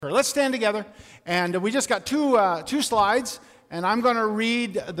Let's stand together, and we just got two slides, and I'm going to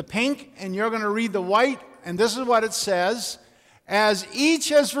read the pink, and you're going to read the white, and this is what it says. As each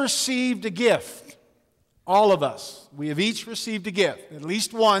has received a gift, all of us, we have each received a gift, at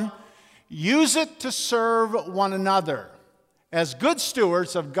least one, use it to serve one another as good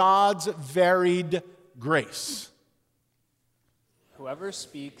stewards of God's varied grace. Whoever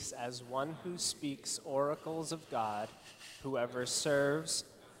speaks as one who speaks oracles of God, whoever serves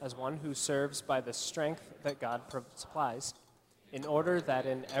as one who serves by the strength that God supplies, in order that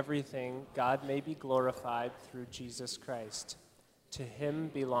in everything God may be glorified through Jesus Christ. To him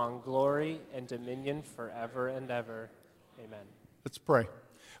belong glory and dominion forever and ever. Amen. Let's pray.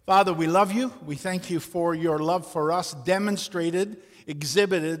 Father, we love you. We thank you for your love for us, demonstrated,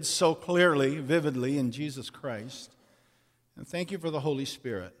 exhibited so clearly, vividly in Jesus Christ. And thank you for the Holy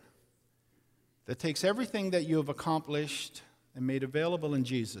Spirit that takes everything that you have accomplished and made available in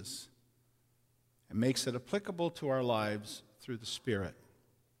Jesus and makes it applicable to our lives through the Spirit.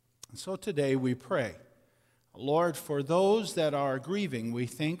 And so today we pray, Lord, for those that are grieving, we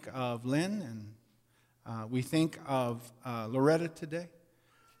think of Lynn and we think of Loretta today.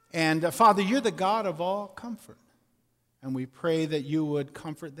 And Father, you're the God of all comfort. And we pray that you would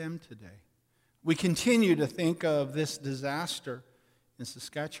comfort them today. We continue to think of this disaster in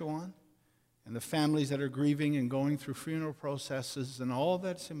Saskatchewan and the families that are grieving and going through funeral processes and all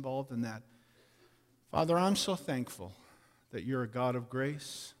that's involved in that. Father, I'm so thankful that you're a God of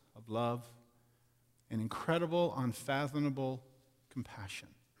grace, of love, and incredible, unfathomable compassion.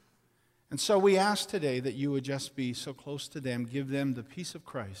 And so we ask today that you would just be so close to them, give them the peace of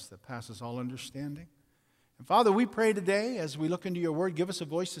Christ that passes all understanding. And Father, we pray today as we look into your word, give us a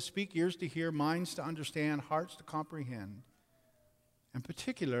voice to speak, ears to hear, minds to understand, hearts to comprehend. And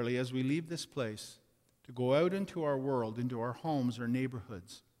particularly as we leave this place, to go out into our world, into our homes, our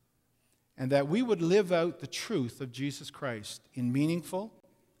neighborhoods, and that we would live out the truth of Jesus Christ in meaningful,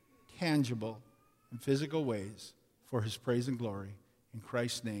 tangible, and physical ways for his praise and glory. In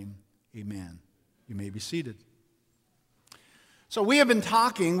Christ's name, amen. You may be seated. So we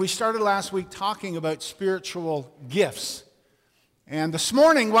started last week talking about spiritual gifts. And this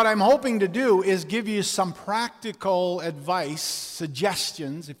morning, what I'm hoping to do is give you some practical advice,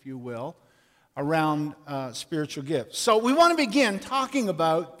 suggestions, if you will, around spiritual gifts. So we want to begin talking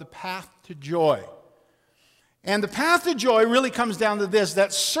about the path to joy. And the path to joy really comes down to this,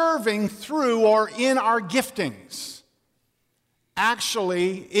 that serving through or in our giftings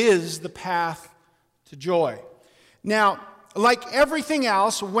actually is the path to joy. Now, like everything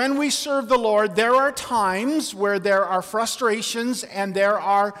else, when we serve the Lord, there are times where there are frustrations and there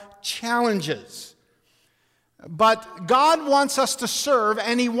are challenges. But God wants us to serve,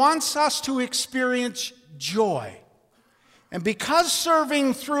 and he wants us to experience joy. And because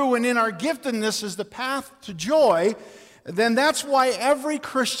serving through and in our giftedness is the path to joy, then that's why every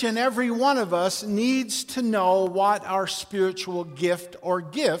Christian, every one of us, needs to know what our spiritual gift or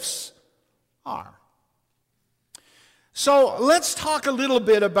gifts are. So let's talk a little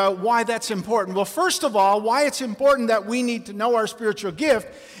bit about why that's important. Well, first of all, why it's important that we need to know our spiritual gift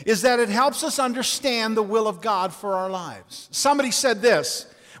is that it helps us understand the will of God for our lives. Somebody said this,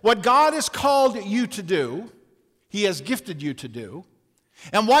 what God has called you to do, he has gifted you to do.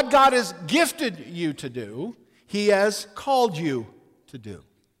 And what God has gifted you to do, he has called you to do.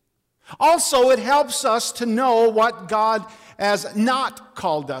 Also, it helps us to know what God has not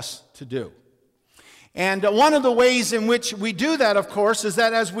called us to do. And one of the ways in which we do that, of course, is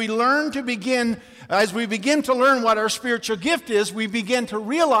that as we begin to learn what our spiritual gift is, we begin to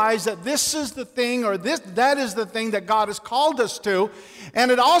realize that this is the thing or that is the thing that God has called us to. And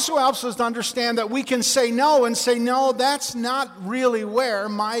it also helps us to understand that we can say no and say, no, that's not really where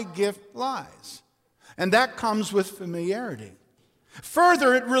my gift lies. And that comes with familiarity.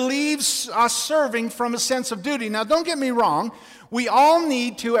 Further, it relieves us serving from a sense of duty. Now, don't get me wrong. We all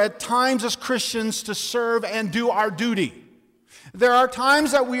need to, at times as Christians, to serve and do our duty. There are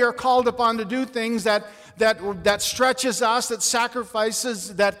times that we are called upon to do things that stretches us, that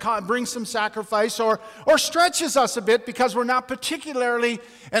sacrifices, that brings some sacrifice, or stretches us a bit because we're not particularly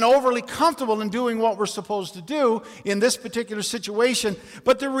and overly comfortable in doing what we're supposed to do in this particular situation.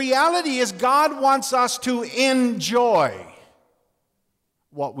 But the reality is God wants us to enjoy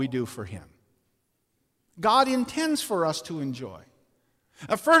what we do for him. God intends for us to enjoy.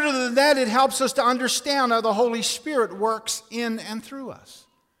 Further than that, it helps us to understand how the Holy Spirit works in and through us.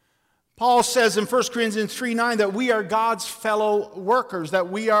 Paul says in 1 Corinthians 3:9 that we are God's fellow workers, that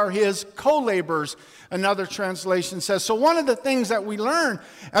we are his co-laborers, another translation says. So one of the things that we learn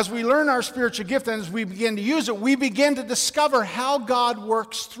as we learn our spiritual gift and as we begin to use it, we begin to discover how God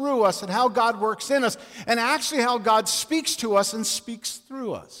works through us and how God works in us, and actually how God speaks to us and speaks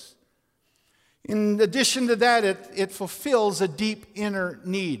through us. In addition to that, it fulfills a deep inner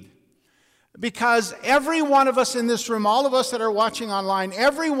need. Because every one of us in this room, all of us that are watching online,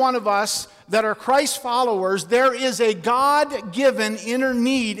 every one of us that are Christ followers, there is a God-given inner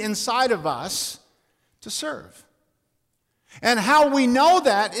need inside of us to serve. And how we know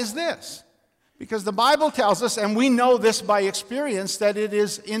that is this. Because the Bible tells us, and we know this by experience, that it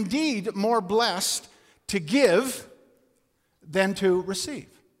is indeed more blessed to give than to receive.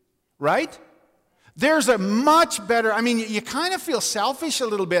 Right? There's a much better, you kind of feel selfish a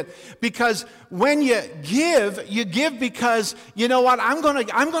little bit because when you give because, you know what, I'm going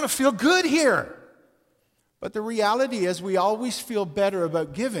to feel good here. But the reality is we always feel better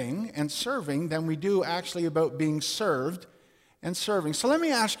about giving and serving than we do actually about being served and serving. So let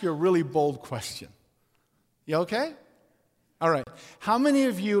me ask you a really bold question. You okay? All right. How many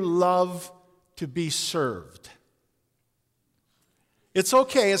of you love to be served? It's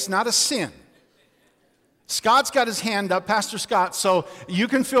okay. It's not a sin. Scott's got his hand up, Pastor Scott, so you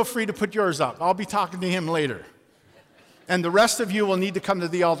can feel free to put yours up. I'll be talking to him later. And the rest of you will need to come to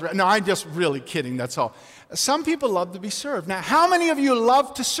the altar. No, I'm just really kidding, that's all. Some people love to be served. Now, how many of you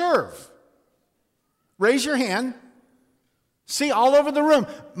love to serve? Raise your hand. See, all over the room.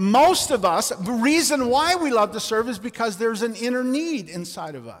 Most of us, the reason why we love to serve is because there's an inner need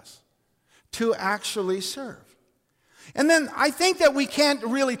inside of us to actually serve. And then I think that we can't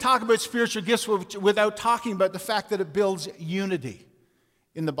really talk about spiritual gifts without talking about the fact that it builds unity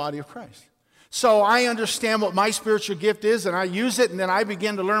in the body of Christ. So I understand what my spiritual gift is, and I use it, and then I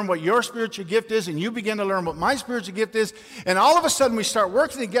begin to learn what your spiritual gift is, and you begin to learn what my spiritual gift is, and all of a sudden we start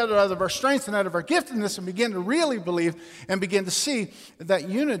working together out of our strength and out of our giftedness and begin to really believe and begin to see that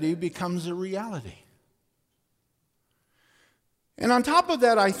unity becomes a reality. And on top of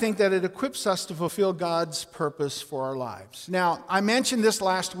that, I think that it equips us to fulfill God's purpose for our lives. Now, I mentioned this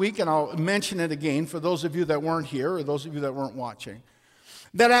last week, and I'll mention it again for those of you that weren't here or those of you that weren't watching,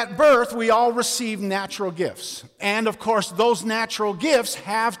 that at birth, we all receive natural gifts. And, of course, those natural gifts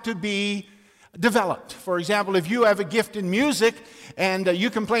have to be developed. For example, if you have a gift in music and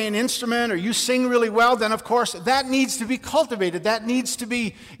you can play an instrument or you sing really well, then, of course, that needs to be cultivated. That needs to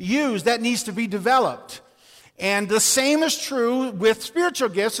be used. That needs to be developed. And the same is true with spiritual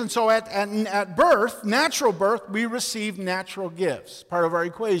gifts. And so at birth, natural birth, we receive natural gifts, part of our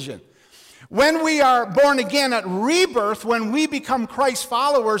equation. When we are born again at rebirth, when we become Christ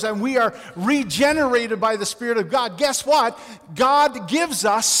followers and we are regenerated by the Spirit of God, guess what? God gives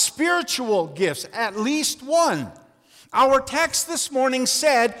us spiritual gifts, at least one. Our text this morning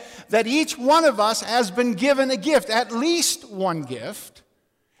said that each one of us has been given a gift, at least one gift.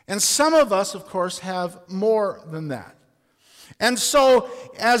 And some of us, of course, have more than that. And so,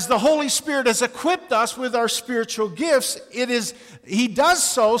 as the Holy Spirit has equipped us with our spiritual gifts, He does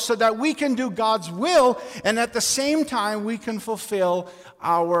so that we can do God's will, and at the same time, we can fulfill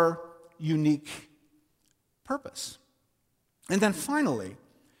our unique purpose. And then finally,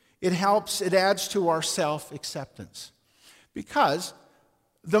 it adds to our self-acceptance. Because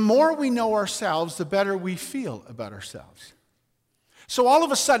the more we know ourselves, the better we feel about ourselves. So all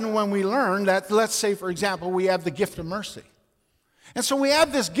of a sudden when we learn that, let's say, for example, we have the gift of mercy. And so we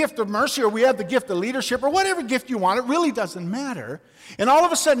have this gift of mercy, or we have the gift of leadership, or whatever gift you want, it really doesn't matter. And all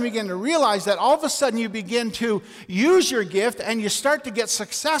of a sudden we begin to realize that all of a sudden you begin to use your gift and you start to get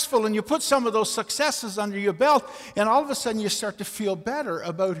successful and you put some of those successes under your belt, and all of a sudden you start to feel better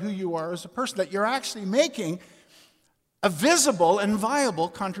about who you are as a person, that you're actually making a visible and viable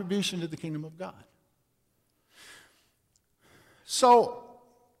contribution to the kingdom of God. So,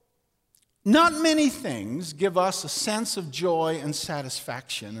 not many things give us a sense of joy and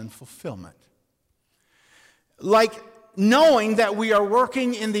satisfaction and fulfillment. Like knowing that we are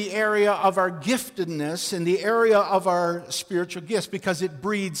working in the area of our giftedness, in the area of our spiritual gifts, because it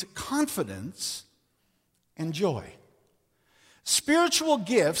breeds confidence and joy. Spiritual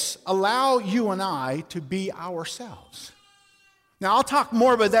gifts allow you and I to be ourselves. Now, I'll talk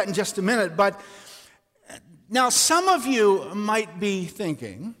more about that in just a minute, but now some of you might be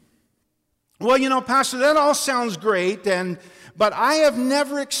thinking, well, you know, Pastor, that all sounds great, but I have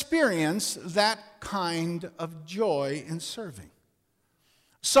never experienced that kind of joy in serving.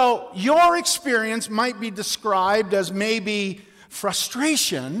 So your experience might be described as maybe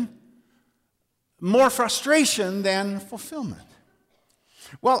frustration, more frustration than fulfillment.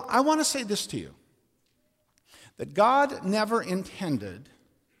 Well, I want to say this to you, that God never intended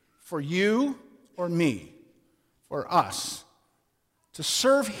for you or me, for us, to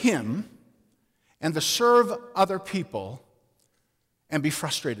serve Him and to serve other people and be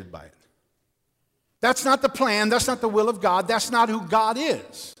frustrated by it. That's not the plan. That's not the will of God. That's not who God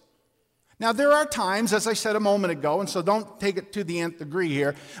is. Now, there are times, as I said a moment ago, and so don't take it to the nth degree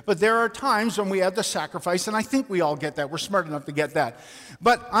here, but there are times when we have to sacrifice, and I think we all get that. We're smart enough to get that.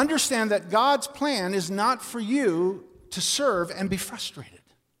 But understand that God's plan is not for you to serve and be frustrated.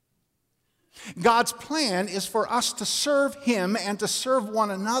 God's plan is for us to serve Him and to serve one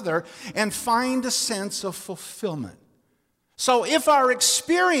another and find a sense of fulfillment. So if our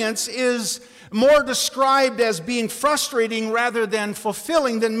experience is more described as being frustrating rather than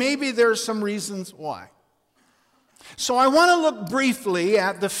fulfilling, then maybe there's some reasons why. So I want to look briefly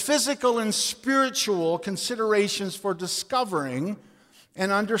at the physical and spiritual considerations for discovering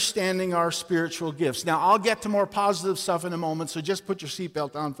and understanding our spiritual gifts. Now, I'll get to more positive stuff in a moment, so just put your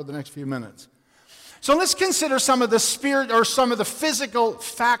seatbelt on for the next few minutes. So let's consider some of the physical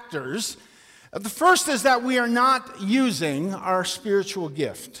factors. The first is that we are not using our spiritual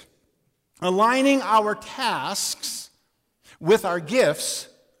gift. Aligning our tasks with our gifts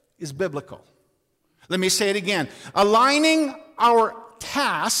is biblical. Let me say it again. Aligning our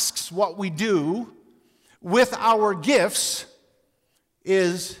tasks, what we do, with our gifts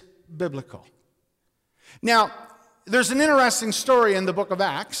is biblical. Now, there's an interesting story in the book of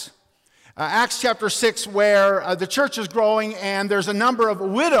Acts. Acts chapter 6, where the church is growing, and there's a number of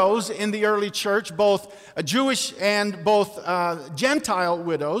widows in the early church, both Jewish and both Gentile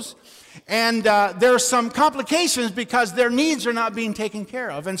widows. And there are some complications because their needs are not being taken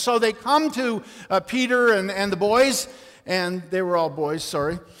care of. And so they come to Peter and the boys, and they were all boys,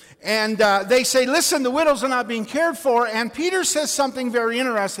 sorry. And they say, listen, the widows are not being cared for. And Peter says something very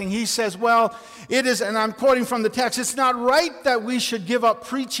interesting. He says, well, it is, and I'm quoting from the text, it's not right that we should give up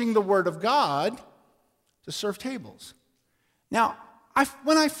preaching the word of God to serve tables. Now,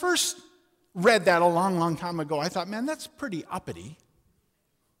 when I first read that a long, long time ago, I thought, man, that's pretty uppity.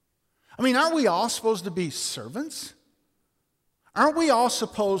 I mean, aren't we all supposed to be servants? Aren't we all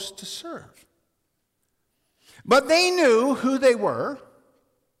supposed to serve? But they knew who they were,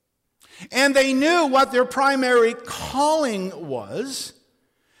 and they knew what their primary calling was.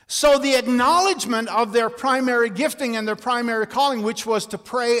 So the acknowledgement of their primary gifting and their primary calling, which was to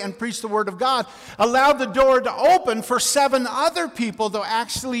pray and preach the word of God, allowed the door to open for 7 other people to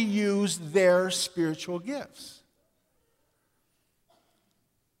actually use their spiritual gifts.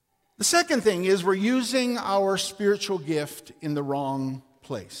 The second thing is we're using our spiritual gift in the wrong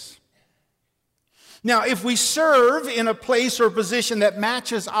place. Now, if we serve in a place or position that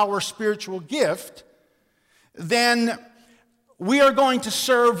matches our spiritual gift, then we are going to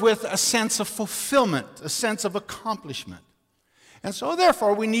serve with a sense of fulfillment, a sense of accomplishment. And so,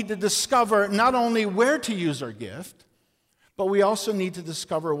 therefore, we need to discover not only where to use our gift, but we also need to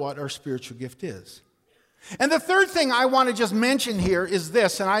discover what our spiritual gift is. And the third thing I want to just mention here is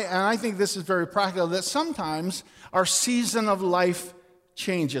this, and I think this is very practical, that sometimes our season of life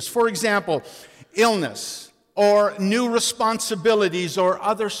changes. For example, illness or new responsibilities or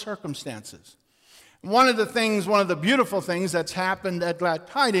other circumstances. One of the beautiful things that's happened at Glad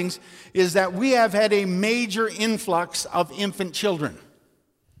Tidings is that we have had a major influx of infant children.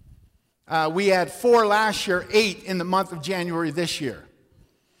 We had 4 last year, 8 in the month of January this year.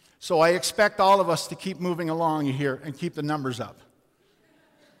 So I expect all of us to keep moving along here and keep the numbers up.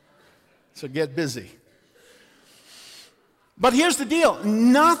 So get busy. But here's the deal.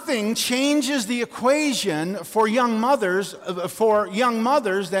 Nothing changes the equation for young mothers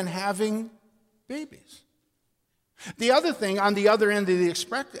than having babies. The other thing on the other end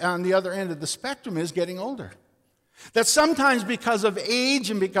of the spectrum is getting older. That sometimes because of age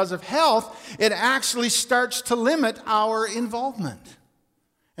and because of health, it actually starts to limit our involvement.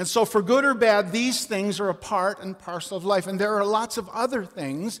 And so for good or bad, these things are a part and parcel of life. And there are lots of other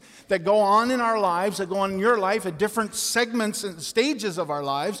things that go on in our lives, that go on in your life at different segments and stages of our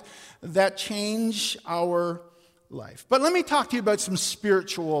lives that change our life. But let me talk to you about some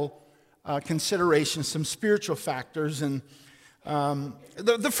spiritual considerations, some spiritual factors. And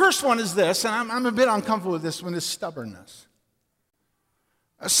the first one is this, and I'm a bit uncomfortable with this one, is stubbornness.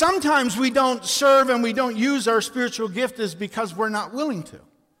 Sometimes we don't serve and we don't use our spiritual gift is because we're not willing to.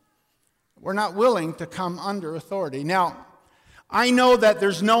 We're not willing to come under authority. Now, I know that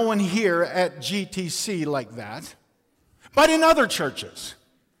there's no one here at GTC like that, but in other churches,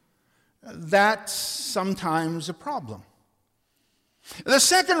 that's sometimes a problem. The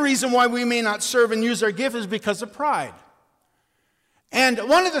second reason why we may not serve and use our gift is because of pride. And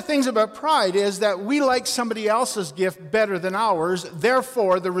one of the things about pride is that we like somebody else's gift better than ours.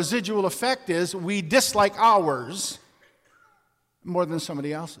 Therefore, the residual effect is we dislike ours more than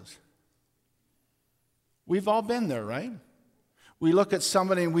somebody else's. We've all been there, right? We look at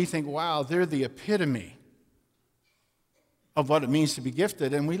somebody and we think, wow, they're the epitome of what it means to be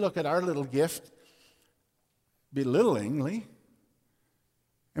gifted. And we look at our little gift belittlingly,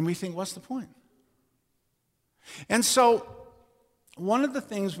 and we think, what's the point? And so, one of the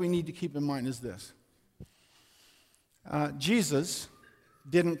things we need to keep in mind is this. Jesus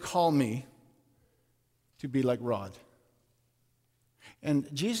didn't call me to be like Rod. And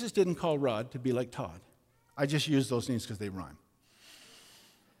Jesus didn't call Rod to be like Todd. I just use those names because they rhyme.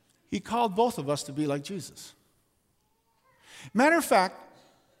 He called both of us to be like Jesus. Matter of fact,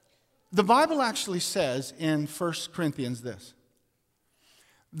 the Bible actually says in 1 Corinthians this,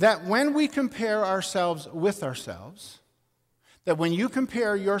 that when we compare ourselves with ourselves, that when you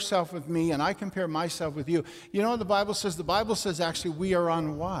compare yourself with me and I compare myself with you, you know what the Bible says? The Bible says actually we are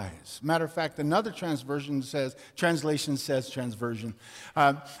unwise. Matter of fact, another translation says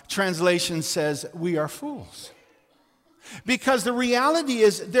we are fools. Because the reality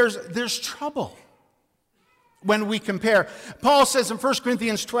is there's trouble when we compare. Paul says in 1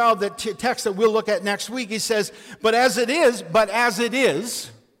 Corinthians 12, that text that we'll look at next week, he says, but as it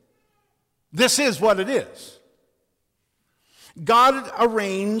is, this is what it is. God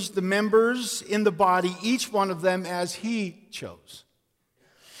arranged the members in the body, each one of them as He chose.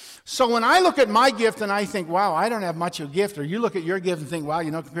 So when I look at my gift and I think, wow, I don't have much of a gift, or you look at your gift and think, wow,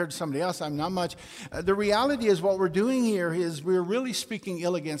 compared to somebody else, I'm not much. The reality is what we're doing here is we're really speaking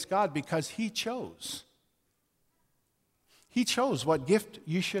ill against God because He chose. He chose what gift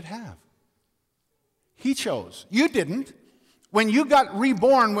you should have. He chose. You didn't. When you got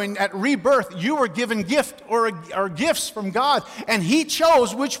reborn, at rebirth, you were given gift or gifts from God, and He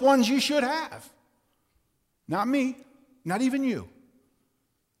chose which ones you should have. Not me, not even you.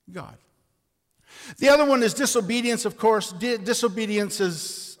 God. The other one is disobedience, of course. Disobedience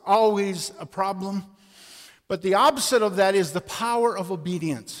is always a problem, but the opposite of that is the power of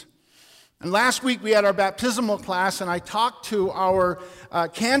obedience. And last week we had our baptismal class, and I talked to our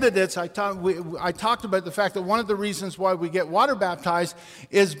candidates. I talked about the fact that one of the reasons why we get water baptized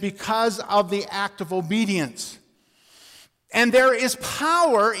is because of the act of obedience. And there is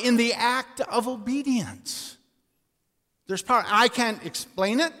power in the act of obedience. There's power. I can't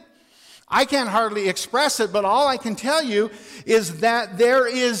explain it. I can't hardly express it, but all I can tell you is that there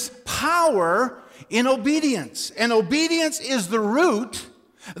is power in obedience. And obedience is the root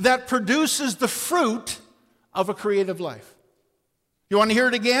that produces the fruit of a creative life. You want to hear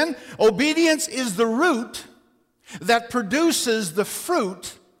it again? Obedience is the root that produces the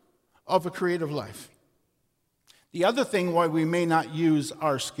fruit of a creative life. The other thing why we may not use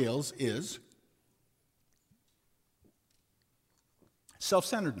our skills is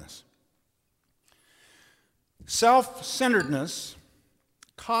self-centeredness. Self-centeredness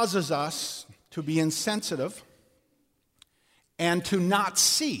causes us to be insensitive and to not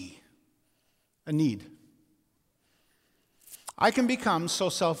see a need. I can become so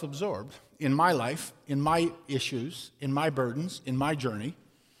self-absorbed in my life, in my issues, in my burdens, in my journey,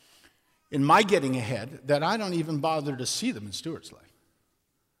 in my getting ahead, that I don't even bother to see them in Stuart's life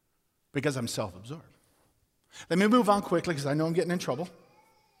because I'm self-absorbed. Let me move on quickly because I know I'm getting in trouble.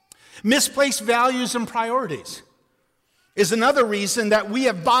 Misplaced values and priorities is another reason that we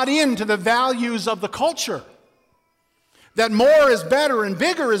have bought into the values of the culture. That more is better and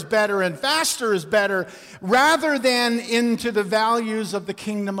bigger is better and faster is better, rather than into the values of the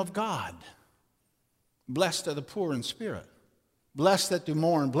kingdom of God. Blessed are the poor in spirit. Blessed that do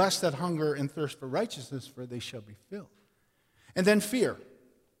mourn. Blessed that hunger and thirst for righteousness, for they shall be filled. And then fear.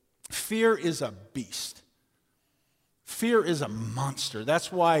 Fear is a beast. Fear is a monster.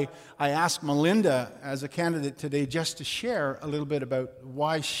 That's why I asked Melinda as a candidate today just to share a little bit about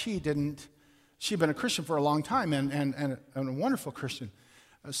why she'd been a Christian for a long time and a wonderful Christian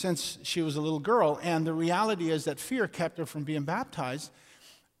since she was a little girl. And the reality is that fear kept her from being baptized.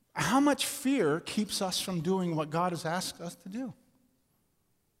 How much fear keeps us from doing what God has asked us to do?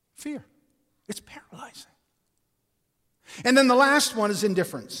 Fear. It's paralyzing. And then the last one is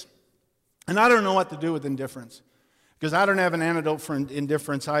indifference. And I don't know what to do with indifference, because I don't have an antidote for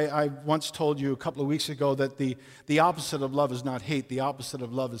indifference. I once told you a couple of weeks ago that the opposite of love is not hate. The opposite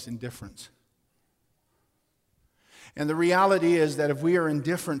of love is indifference. And the reality is that if we are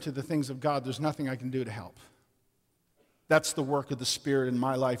indifferent to the things of God, there's nothing I can do to help. That's the work of the Spirit in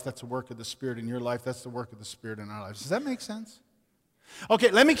my life. That's the work of the Spirit in your life. That's the work of the Spirit in our lives. Does that make sense?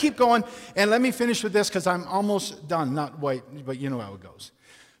 Okay, let me keep going, and let me finish with this because I'm almost done. Not quite, but you know how it goes.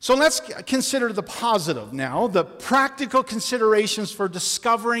 So let's consider the positive now, the practical considerations for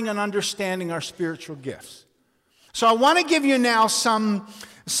discovering and understanding our spiritual gifts. So I want to give you now some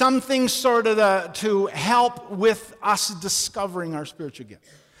things sort of to help with us discovering our spiritual gifts.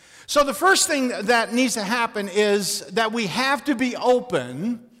 So the first thing that needs to happen is that we have to be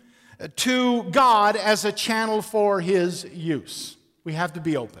open to God as a channel for His use. We have to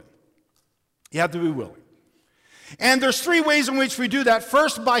be open. You have to be willing. And there's three ways in which we do that.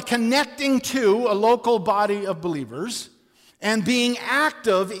 First, by connecting to a local body of believers and being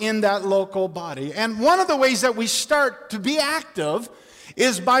active in that local body. And one of the ways that we start to be active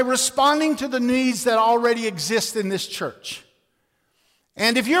is by responding to the needs that already exist in this church.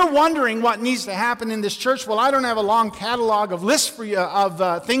 And if you're wondering what needs to happen in this church, well, I don't have a long catalog of lists for you,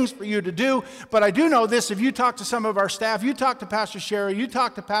 of things for you to do, but I do know this. If you talk to some of our staff, you talk to Pastor Sherry, you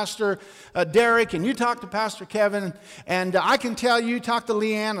talk to Pastor Derek, and you talk to Pastor Kevin, and I can tell you talk to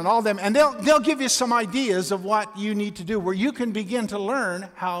Leanne and all them, and they'll give you some ideas of what you need to do, where you can begin to learn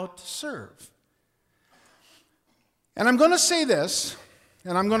how to serve. And I'm going to say this,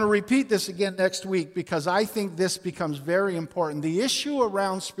 and I'm going to repeat this again next week because I think this becomes very important. The issue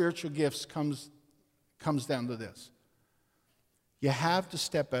around spiritual gifts comes down to this. You have to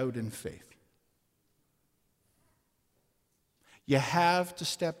step out in faith. You have to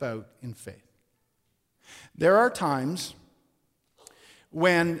step out in faith. There are times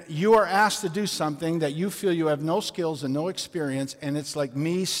when you are asked to do something that you feel you have no skills and no experience, and it's like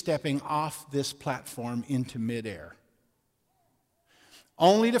me stepping off this platform into midair.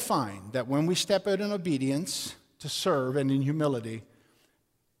 Only to find that when we step out in obedience to serve and in humility,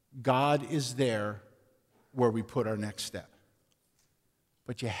 God is there where we put our next step.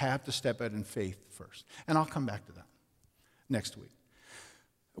 But you have to step out in faith first. And I'll come back to that next week.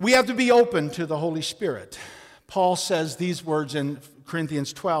 We have to be open to the Holy Spirit. Paul says these words in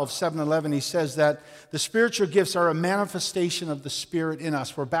Corinthians 12, 7, 11. He says that the spiritual gifts are a manifestation of the Spirit in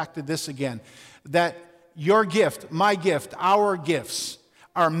us. We're back to this again. That your gift, my gift, our gifts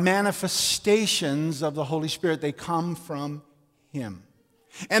are manifestations of the Holy Spirit. They come from Him.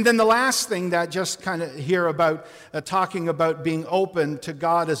 And then the last thing that just kind of hear about talking about being open to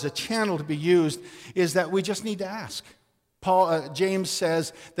God as a channel to be used is that we just need to ask. James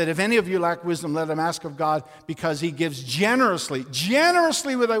says that if any of you lack wisdom, let him ask of God because He gives generously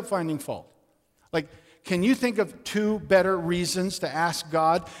without finding fault. Like, can you think of two better reasons to ask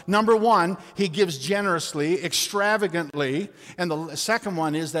God? Number one, He gives generously, extravagantly. And the second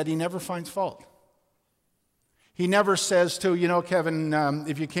one is that He never finds fault. He never says to, Kevin,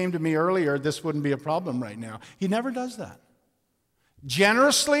 if you came to me earlier, this wouldn't be a problem right now. He never does that.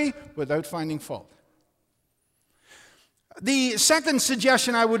 Generously, without finding fault. The second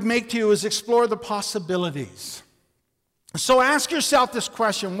suggestion I would make to you is explore the possibilities. So ask yourself this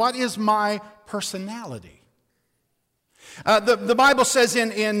question: what is my personality? The Bible says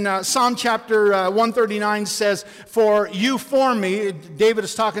in Psalm chapter 139 says, "For you formed me," David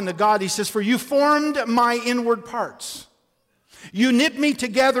is talking to God, he says, "For you formed my inward parts. You knit me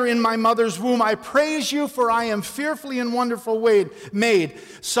together in my mother's womb. I praise you, for I am fearfully and wonderfully made."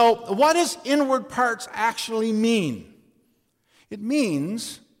 So what does inward parts actually mean? It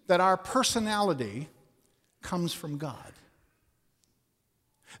means that our personality comes from God.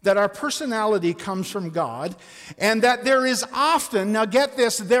 That our personality comes from God, and that there is often, now get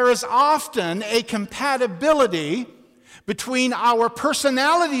this, there is often a compatibility between our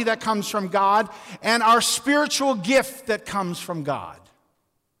personality that comes from God and our spiritual gift that comes from God.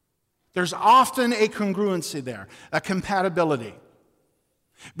 There's often a congruency there, a compatibility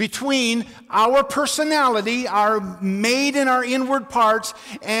between our personality, our made in our inward parts,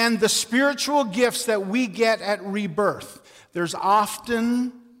 and the spiritual gifts that we get at rebirth. There's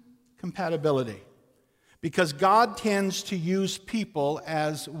often compatibility because God tends to use people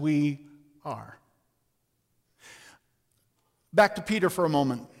as we are. Back to Peter for a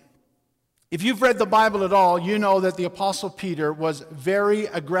moment. If you've read the Bible at all, you know that the Apostle Peter was very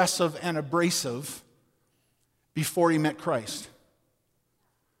aggressive and abrasive before he met Christ.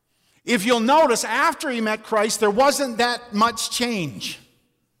 If you'll notice, after he met Christ, there wasn't that much change.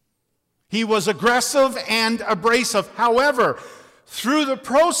 He was aggressive and abrasive. However, through the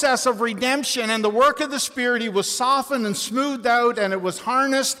process of redemption and the work of the Spirit, he was softened and smoothed out, and it was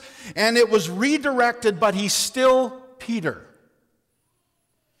harnessed, and it was redirected, but he's still Peter.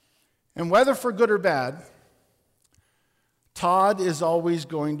 And whether for good or bad, Todd is always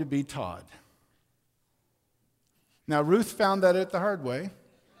going to be Todd. Now, Ruth found that out the hard way.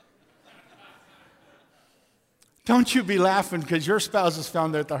 Don't you be laughing because your spouse has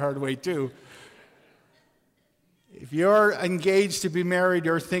found out the hard way too. If you're engaged to be married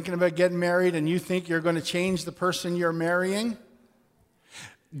or thinking about getting married and you think you're going to change the person you're marrying,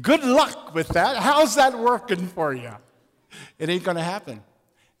 good luck with that. How's that working for you? It ain't going to happen.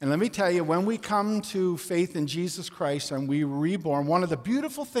 And let me tell you, when we come to faith in Jesus Christ and we reborn, one of the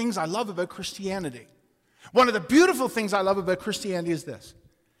beautiful things I love about Christianity, is this,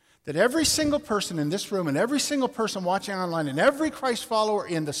 that every single person in this room and every single person watching online and every Christ follower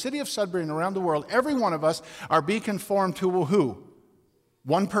in the city of Sudbury and around the world, every one of us are being conformed to who?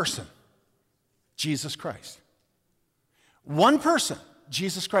 One person, Jesus Christ. One person.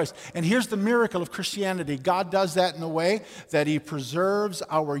 Jesus Christ. And here's the miracle of Christianity. God does that in a way that he preserves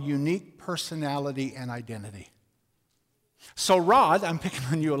our unique personality and identity. So Rod, I'm picking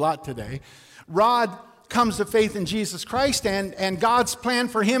on you a lot today, Rod comes to faith in Jesus Christ, and God's plan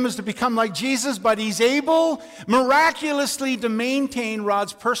for him is to become like Jesus, but he's able miraculously to maintain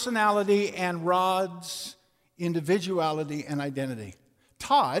Rod's personality and Rod's individuality and identity.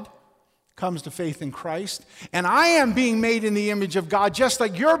 Todd comes to faith in Christ, and I am being made in the image of God, just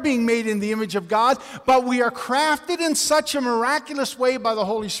like you're being made in the image of God, but we are crafted in such a miraculous way by the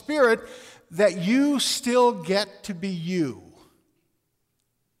Holy Spirit that you still get to be you.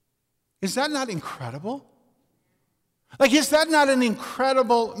 Is that not incredible? Like, is that not an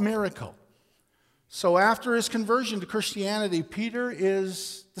incredible miracle? So after his conversion to Christianity, Peter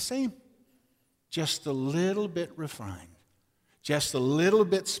is the same, just a little bit refined. Just a little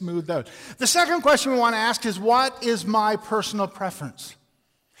bit smoothed out. The second question we want to ask is, what is my personal preference?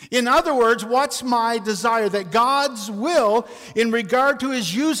 In other words, what's my desire? That God's will in regard to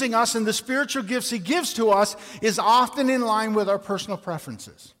his using us and the spiritual gifts he gives to us is often in line with our personal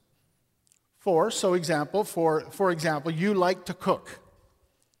preferences. For example, you like to cook.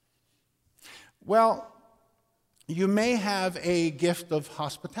 Well, you may have a gift of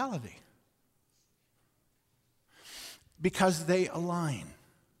hospitality, because they align.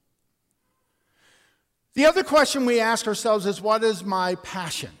 The other question we ask ourselves is, what is my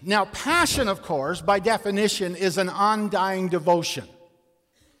passion? Now, passion, of course, by definition, is an undying devotion.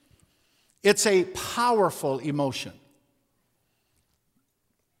 It's a powerful emotion.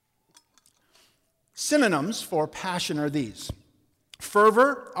 Synonyms for passion are these: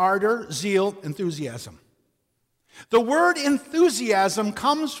 fervor, ardor, zeal, enthusiasm. The word enthusiasm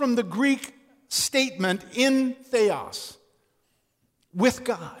comes from the Greek statement in theos, with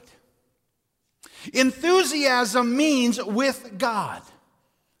God. Enthusiasm means with God.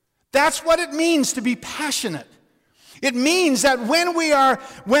 That's what it means to be passionate. It means that when we are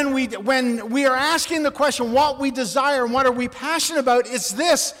asking the question what we desire and what are we passionate about, it's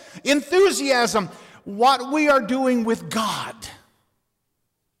this enthusiasm. What we are doing with God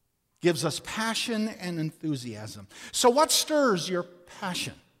gives us passion and enthusiasm. So what stirs your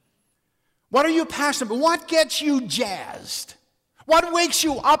passion? What are you passionate about? What gets you jazzed? What wakes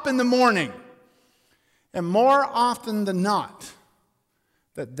you up in the morning? And more often than not,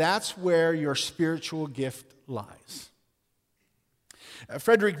 that's where your spiritual gift lies.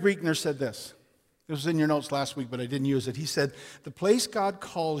 Frederick Buechner said this. It was in your notes last week, but I didn't use it. He said, the place God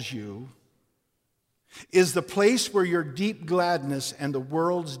calls you is the place where your deep gladness and the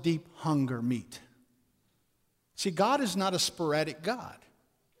world's deep hunger meet. See, God is not a sporadic God.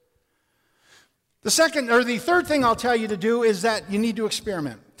 The third thing I'll tell you to do is that you need to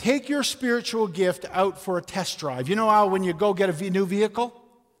experiment. Take your spiritual gift out for a test drive. You know how when you go get a new vehicle,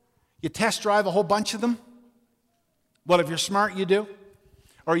 you test drive a whole bunch of them? Well, if you're smart, you do.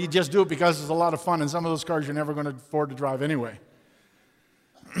 Or you just do it because it's a lot of fun, and some of those cars you're never going to afford to drive anyway.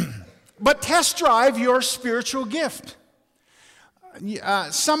 But test drive your spiritual gift.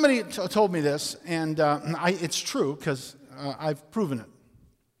 Somebody told me this, and it's true because I've proven it.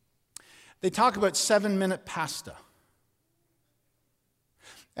 They talk about 7-minute pasta.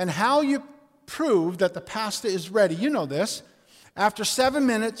 And how you prove that the pasta is ready, you know this. After 7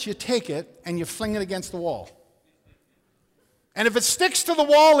 minutes, you take it and you fling it against the wall. And if it sticks to the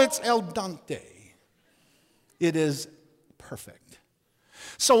wall, it's el dente. It is perfect.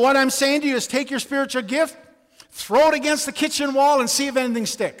 So what I'm saying to you is take your spiritual gift, throw it against the kitchen wall, and see if anything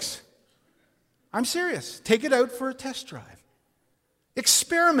sticks. I'm serious. Take it out for a test drive.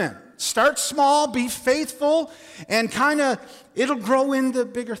 Experiment. Start small, be faithful, and it'll grow into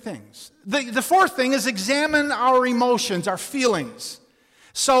bigger things. The fourth thing is examine our emotions, our feelings.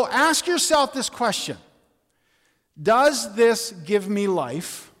 So ask yourself this question. Does this give me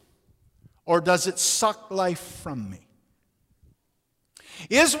life, or does it suck life from me?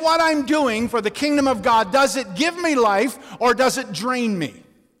 Is what I'm doing for the kingdom of God, does it give me life, or does it drain me?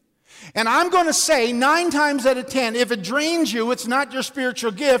 And I'm going to say 9 times out of 10, if it drains you, it's not your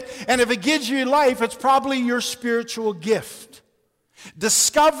spiritual gift. And if it gives you life, it's probably your spiritual gift.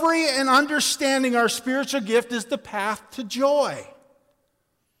 Discovery and understanding our spiritual gift is the path to joy.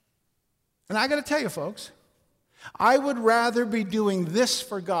 And I got to tell you, folks, I would rather be doing this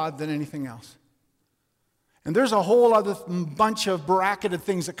for God than anything else. And there's a whole other bunch of bracketed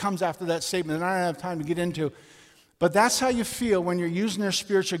things that comes after that statement that I don't have time to get into. But that's how you feel when you're using your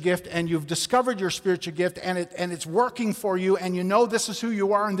spiritual gift and you've discovered your spiritual gift and it's working for you and you know this is who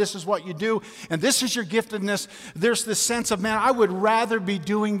you are and this is what you do and this is your giftedness. There's this sense of, man, I would rather be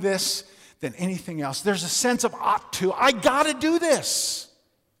doing this than anything else. There's a sense of ought to. I got to do this.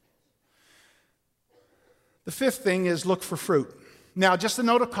 The 5th thing is look for fruit. Now, just a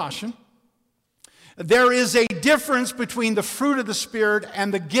note of caution. There is a difference between the fruit of the Spirit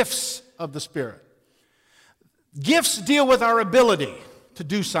and the gifts of the Spirit. Gifts deal with our ability to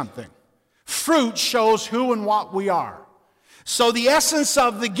do something. Fruit shows who and what we are. So the essence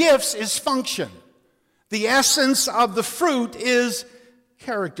of the gifts is function. The essence of the fruit is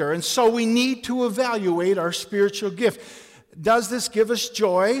character. And so we need to evaluate our spiritual gift. Does this give us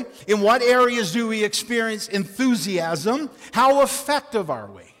joy? In what areas do we experience enthusiasm? How effective are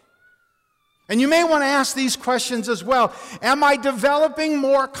we? And you may want to ask these questions as well. Am I developing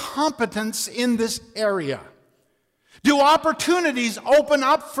more competence in this area? Do opportunities open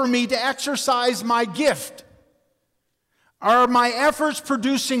up for me to exercise my gift? Are my efforts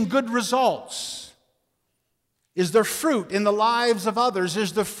producing good results? Is there fruit in the lives of others?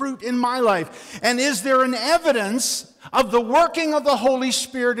 Is there fruit in my life? And is there an evidence of the working of the Holy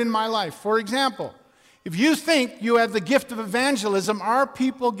Spirit in my life? For example, if you think you have the gift of evangelism, are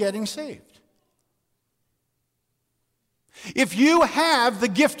people getting saved? If you have the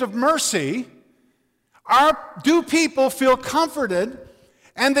gift of mercy, do people feel comforted,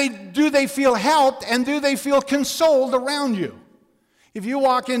 and do they feel helped, and do they feel consoled around you? If you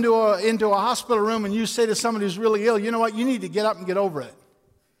walk into a hospital room and you say to somebody who's really ill, you know what, you need to get up and get over it.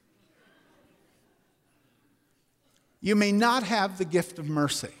 You may not have the gift of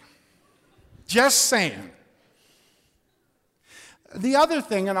mercy. Just saying. The other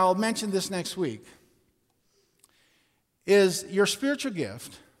thing, and I'll mention this next week, is your spiritual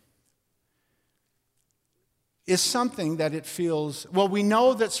gift is something that it feels, well, we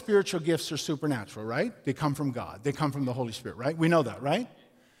know that spiritual gifts are supernatural, right? They come from God. They come from the Holy Spirit, right? We know that, right?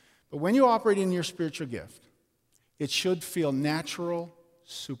 But when you operate in your spiritual gift, it should feel natural,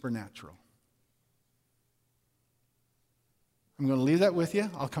 supernatural. I'm going to leave that with you.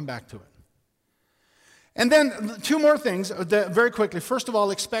 I'll come back to it. And then 2 more things very quickly. First of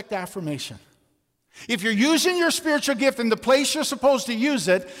all, expect affirmation. If you're using your spiritual gift in the place you're supposed to use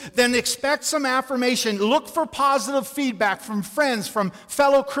it, then expect some affirmation. Look for positive feedback from friends, from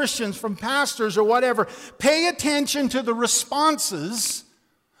fellow Christians, from pastors or whatever. Pay attention to the responses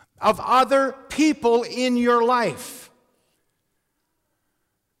of other people in your life.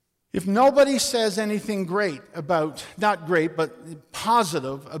 If nobody says anything great about, not great, but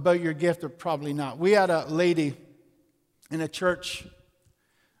positive about your gift, or probably not. We had a lady in a church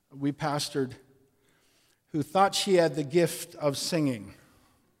we pastored who thought she had the gift of singing.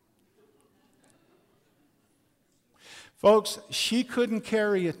 Folks, she couldn't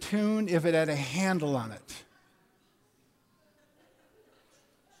carry a tune if it had a handle on it.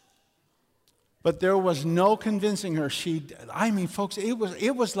 But there was no convincing her. Folks,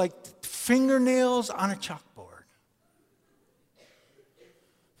 it was like fingernails on a chalkboard.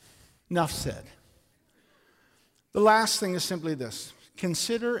 Enough said. The last thing is simply this.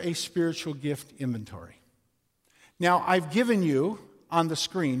 Consider a spiritual gift inventory. Now, I've given you on the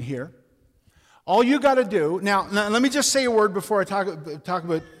screen here, all you got to do, now let me just say a word before I talk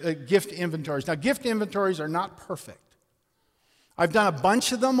about gift inventories. Now, gift inventories are not perfect. I've done a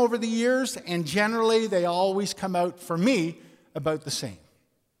bunch of them over the years, and generally they always come out, for me, about the same.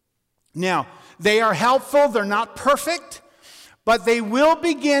 Now, they are helpful, they're not perfect, but they will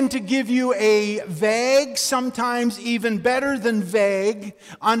begin to give you a vague, sometimes even better than vague,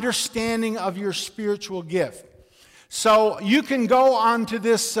 understanding of your spiritual gift. So you can go on to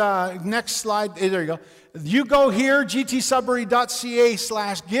this next slide. There you go. You go here,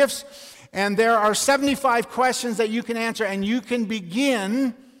 gtsudbury.ca/gifts, and there are 75 questions that you can answer, and you can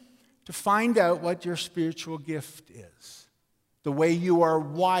begin to find out what your spiritual gift is. The way you are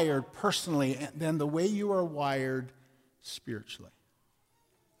wired personally, and then the way you are wired spiritually.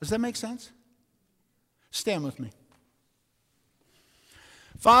 Does that make sense? Stand with me.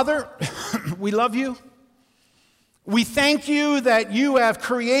 Father, we love you. We thank you that you have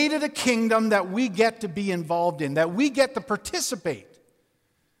created a kingdom that we get to be involved in, that we get to participate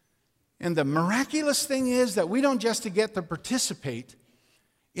And the miraculous thing is that we don't just get to participate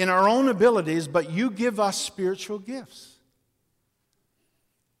in our own abilities, but you give us spiritual gifts.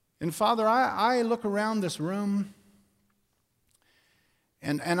 And Father, I look around this room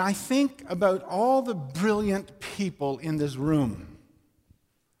and I think about all the brilliant people in this room.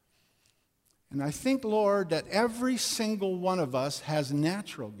 And I think, Lord, that every single one of us has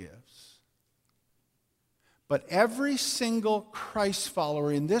natural gifts. But every single Christ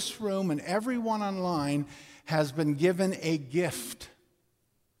follower in this room and everyone online has been given a gift.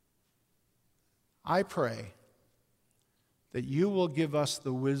 I pray that you will give us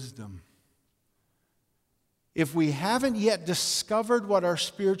the wisdom. If we haven't yet discovered what our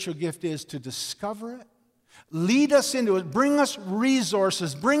spiritual gift is, to discover it, lead us into it, bring us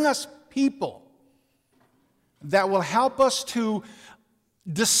resources, bring us people that will help us to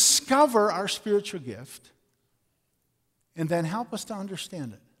discover our spiritual gift. And then help us to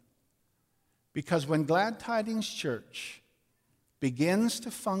understand it. Because when Glad Tidings Church begins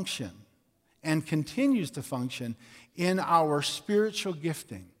to function and continues to function in our spiritual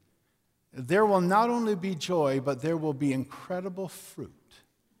gifting, there will not only be joy, but there will be incredible fruit.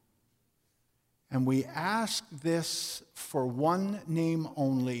 And we ask this for one name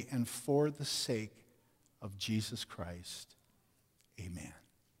only and for the sake of Jesus Christ. Amen.